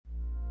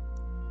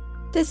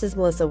This is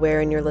Melissa Ware,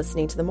 and you're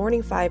listening to The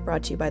Morning Five,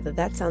 brought to you by the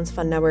That Sounds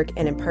Fun Network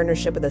and in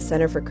partnership with the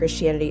Center for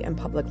Christianity and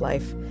Public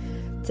Life.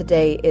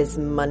 Today is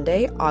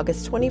Monday,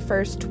 August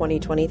 21st,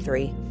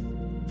 2023.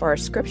 For our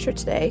scripture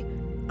today,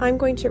 I'm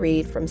going to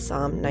read from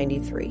Psalm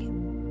 93.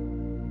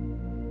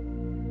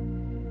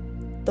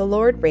 The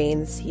Lord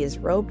reigns, he is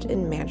robed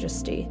in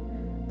majesty.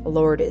 The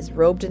Lord is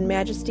robed in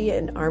majesty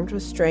and armed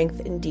with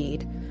strength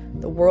indeed.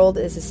 The world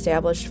is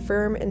established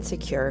firm and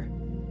secure.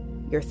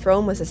 Your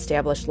throne was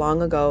established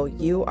long ago.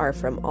 You are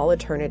from all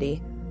eternity.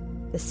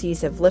 The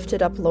seas have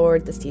lifted up,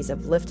 Lord. The seas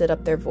have lifted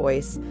up their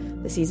voice.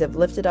 The seas have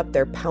lifted up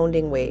their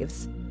pounding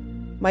waves.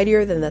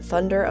 Mightier than the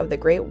thunder of the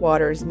great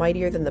waters,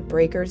 mightier than the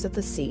breakers of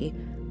the sea,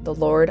 the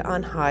Lord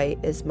on high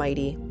is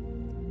mighty.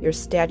 Your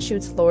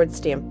statutes, Lord,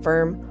 stand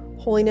firm.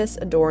 Holiness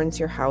adorns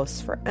your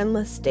house for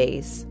endless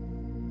days.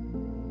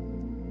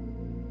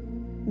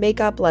 May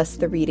God bless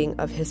the reading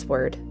of his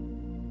word.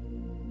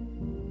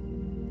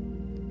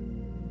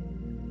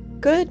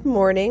 Good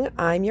morning.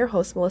 I'm your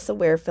host, Melissa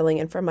Ware, filling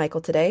in for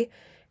Michael today.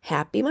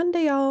 Happy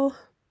Monday, y'all.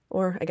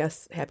 Or I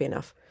guess happy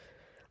enough.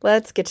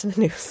 Let's get to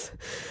the news.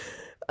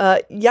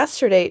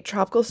 Yesterday,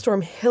 Tropical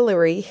Storm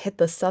Hilary hit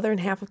the southern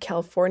half of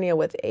California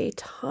with a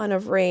ton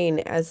of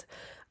rain as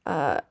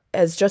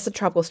just a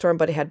tropical storm,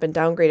 but it had been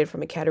downgraded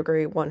from a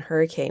Category 1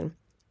 hurricane.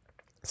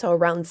 So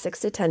around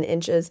 6 to 10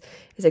 inches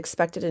is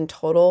expected in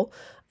total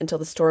until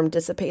the storm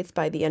dissipates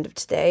by the end of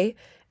today.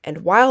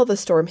 And while the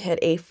storm hit,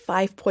 a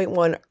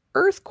 5.1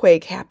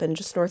 earthquake happened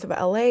just north of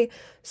LA.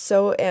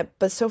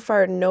 But so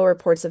far, no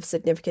reports of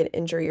significant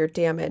injury or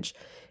damage.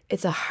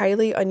 It's a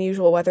highly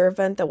unusual weather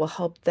event that will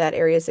help that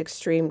area's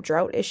extreme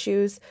drought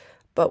issues,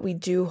 but we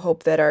do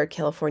hope that our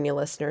California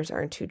listeners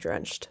aren't too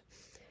drenched.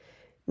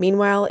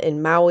 Meanwhile,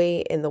 in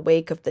Maui, in the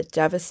wake of the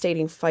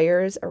devastating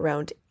fires,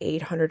 around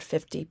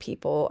 850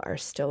 people are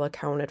still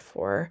accounted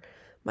for.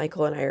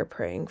 Michael and I are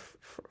praying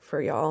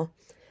for y'all.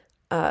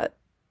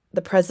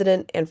 The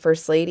President and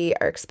First Lady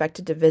are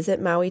expected to visit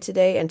Maui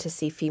today and to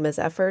see FEMA's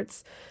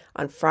efforts.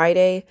 On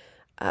Friday,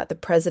 the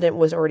President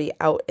was already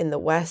out in the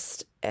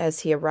West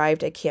as he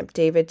arrived at Camp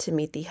David to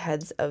meet the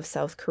heads of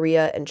South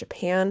Korea and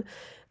Japan.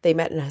 They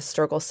met in a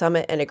historical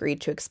summit and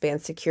agreed to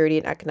expand security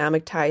and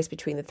economic ties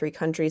between the three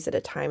countries at a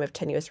time of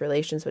tenuous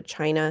relations with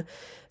China.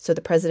 So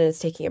the President is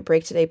taking a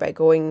break today by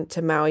going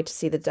to Maui to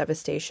see the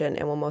devastation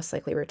and will most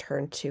likely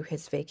return to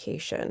his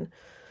vacation.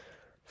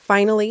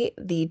 Finally,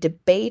 the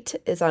debate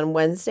is on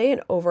Wednesday,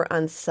 and over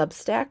on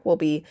Substack, we'll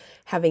be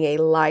having a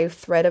live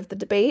thread of the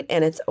debate,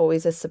 and it's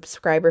always a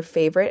subscriber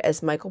favorite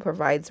as Michael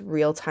provides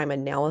real-time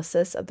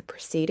analysis of the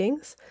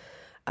proceedings.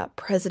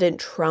 President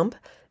Trump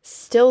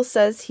still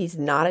says he's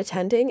not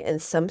attending, and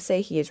some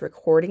say he is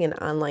recording an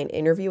online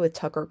interview with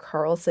Tucker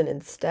Carlson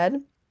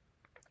instead.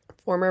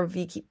 Former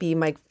VP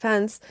Mike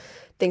Pence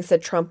thinks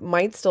that Trump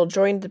might still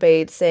join the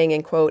debate, saying,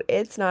 in quote,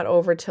 "It's not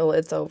over till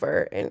it's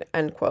over,"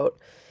 end quote.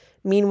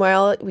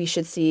 Meanwhile, we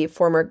should see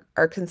former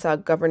Arkansas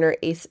Governor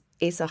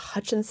Asa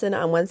Hutchinson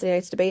on Wednesday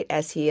night's debate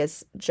as he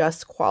is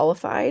just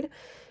qualified.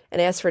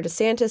 And as for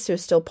DeSantis, who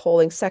is still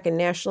polling second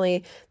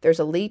nationally, there's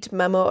a leaked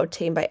memo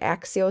obtained by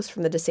Axios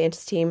from the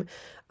DeSantis team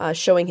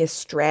showing his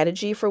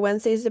strategy for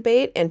Wednesday's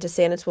debate. And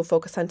DeSantis will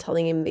focus on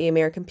telling the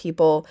American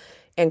people,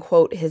 and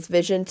quote, his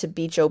vision to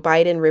beat Joe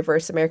Biden,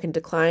 reverse American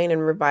decline,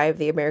 and revive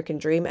the American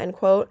dream, end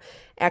quote.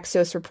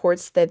 Axios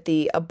reports that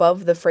the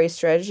above the phrase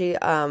strategy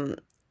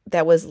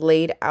that was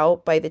laid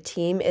out by the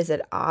team is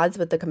at odds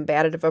with the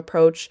combative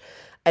approach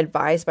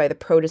advised by the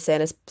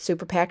pro-DeSantis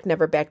super PAC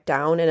Never Back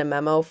Down in a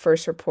memo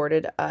first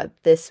reported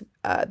this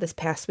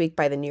past week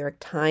by the New York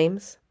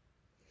Times.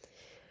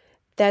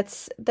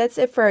 That's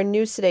it for our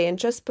news today. And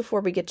just before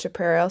we get to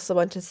prayer, I also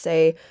want to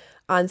say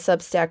on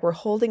Substack, we're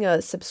holding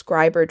a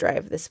subscriber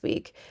drive this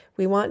week.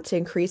 We want to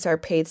increase our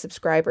paid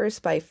subscribers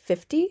by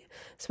 50.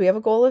 So we have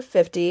a goal of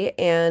 50.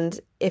 And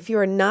if you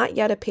are not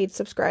yet a paid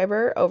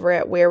subscriber over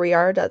at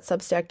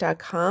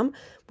whereweare.substack.com,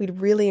 we'd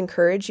really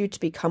encourage you to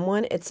become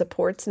one. It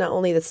supports not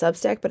only the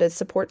Substack, but it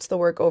supports the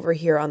work over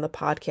here on the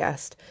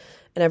podcast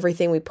and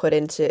everything we put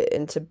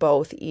into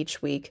both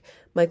each week.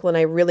 Michael and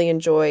I really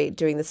enjoy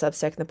doing the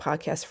Substack and the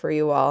podcast for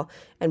you all,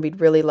 and we'd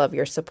really love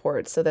your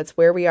support. So that's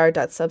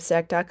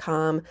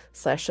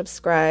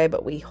whereweare.substack.com/subscribe.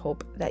 We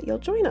hope that you'll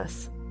join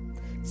us.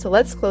 So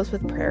let's close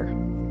with prayer.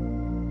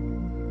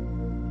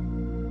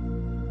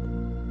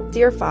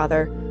 Dear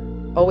Father,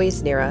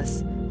 always near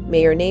us,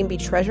 may your name be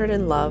treasured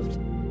and loved.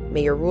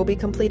 May your rule be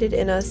completed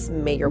in us.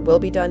 May your will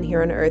be done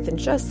here on earth and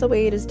just the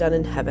way it is done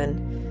in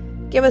heaven.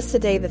 Give us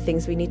today the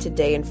things we need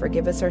today and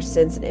forgive us our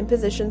sins and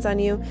impositions on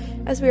you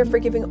as we are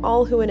forgiving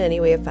all who in any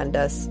way offend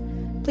us.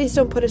 Please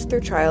don't put us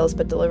through trials,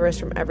 but deliver us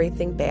from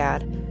everything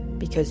bad,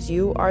 because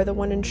you are the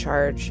one in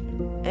charge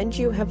and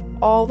you have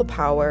all the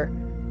power,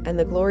 and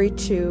the glory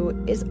too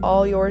is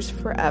all yours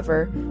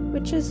forever,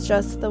 which is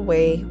just the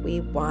way we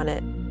want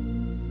it.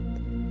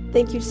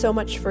 Thank you so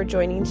much for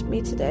joining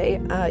me today.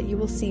 You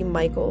will see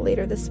Michael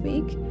later this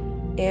week,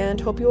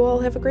 and hope you all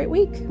have a great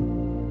week.